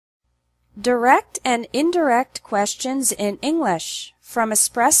Direct and indirect questions in English from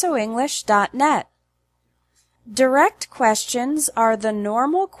espressoenglish.net. Direct questions are the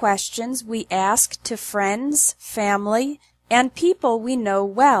normal questions we ask to friends, family, and people we know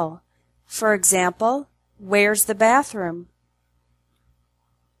well. For example, where's the bathroom?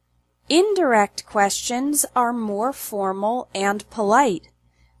 Indirect questions are more formal and polite.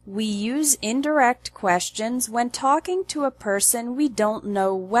 We use indirect questions when talking to a person we don't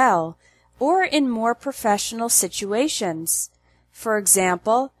know well, or in more professional situations. For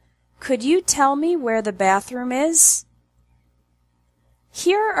example, could you tell me where the bathroom is?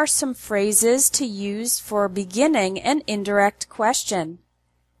 Here are some phrases to use for beginning an indirect question.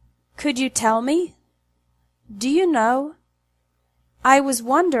 Could you tell me? Do you know? I was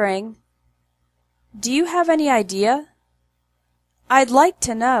wondering. Do you have any idea? I'd like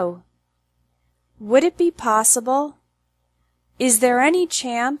to know. Would it be possible? Is there any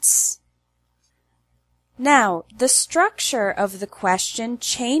chance? Now, the structure of the question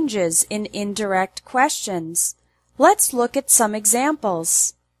changes in indirect questions. Let's look at some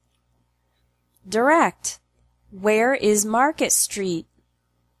examples. Direct. Where is Market Street?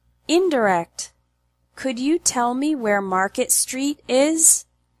 Indirect. Could you tell me where Market Street is?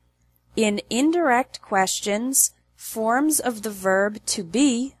 In indirect questions, forms of the verb to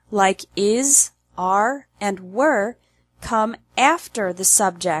be, like is, are, and were, come after the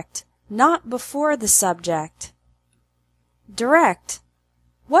subject, not before the subject. Direct.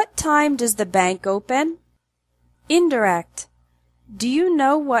 What time does the bank open? Indirect. Do you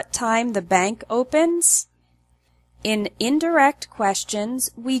know what time the bank opens? In indirect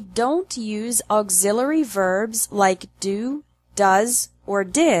questions, we don't use auxiliary verbs like do, does, or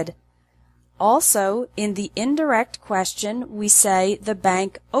did. Also, in the indirect question, we say the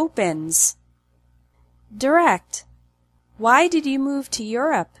bank opens. Direct. Why did you move to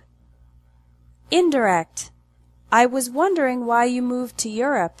Europe? Indirect. I was wondering why you moved to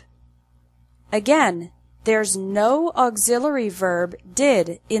Europe. Again, there's no auxiliary verb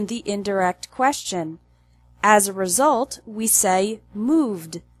did in the indirect question. As a result, we say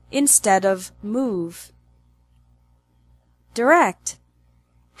moved instead of move. Direct.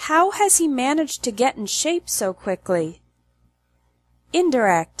 How has he managed to get in shape so quickly?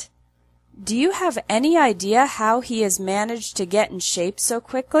 Indirect. Do you have any idea how he has managed to get in shape so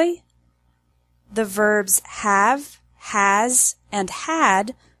quickly? The verbs have, has, and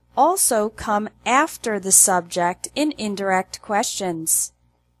had also come after the subject in indirect questions.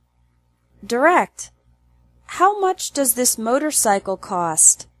 Direct. How much does this motorcycle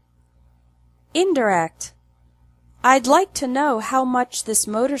cost? Indirect. I'd like to know how much this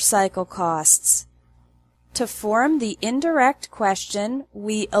motorcycle costs. To form the indirect question,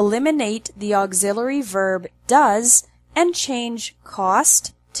 we eliminate the auxiliary verb does and change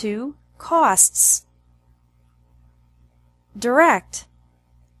cost to costs. Direct.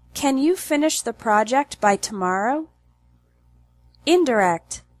 Can you finish the project by tomorrow?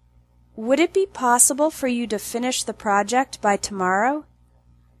 Indirect. Would it be possible for you to finish the project by tomorrow?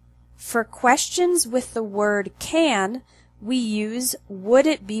 For questions with the word can, we use would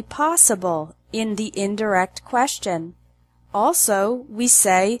it be possible in the indirect question. Also, we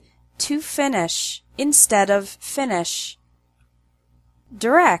say to finish instead of finish.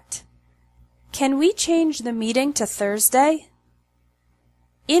 Direct. Can we change the meeting to Thursday?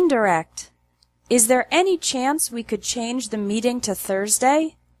 Indirect. Is there any chance we could change the meeting to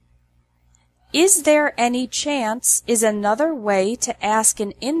Thursday? Is there any chance is another way to ask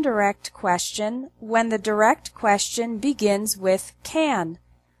an indirect question when the direct question begins with can.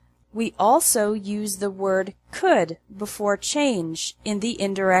 We also use the word could before change in the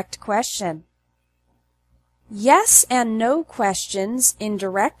indirect question. Yes and no questions in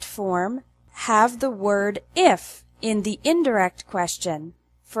direct form have the word if in the indirect question.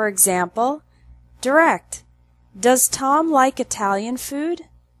 For example, direct. Does Tom like Italian food?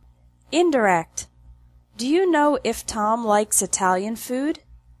 Indirect. Do you know if Tom likes Italian food?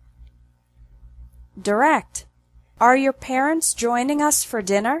 Direct. Are your parents joining us for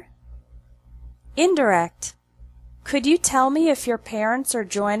dinner? Indirect. Could you tell me if your parents are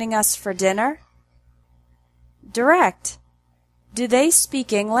joining us for dinner? Direct. Do they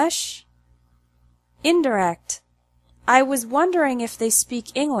speak English? Indirect. I was wondering if they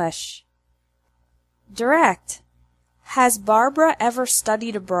speak English. Direct. Has Barbara ever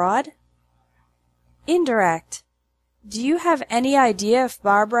studied abroad? Indirect. Do you have any idea if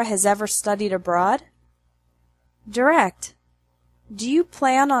Barbara has ever studied abroad? Direct. Do you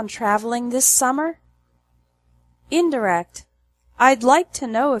plan on traveling this summer? Indirect. I'd like to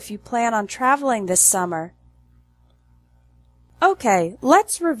know if you plan on traveling this summer. Okay,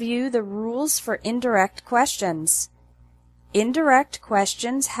 let's review the rules for indirect questions. Indirect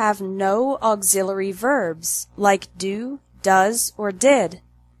questions have no auxiliary verbs like do, does, or did.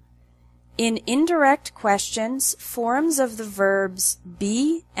 In indirect questions, forms of the verbs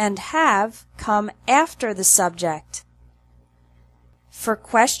be and have come after the subject. For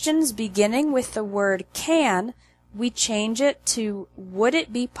questions beginning with the word can, we change it to would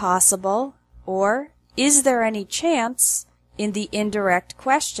it be possible or is there any chance in the indirect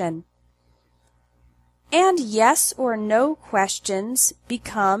question. And yes or no questions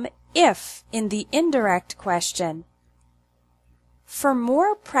become if in the indirect question. For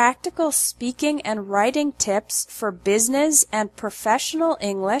more practical speaking and writing tips for business and professional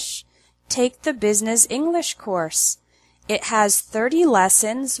English, take the Business English course. It has 30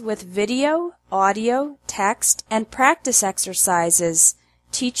 lessons with video, audio, text, and practice exercises,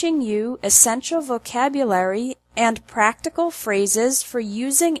 teaching you essential vocabulary and practical phrases for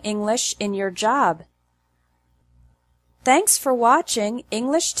using English in your job. Thanks for watching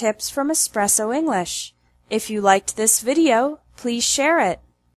English Tips from Espresso English. If you liked this video, please share it.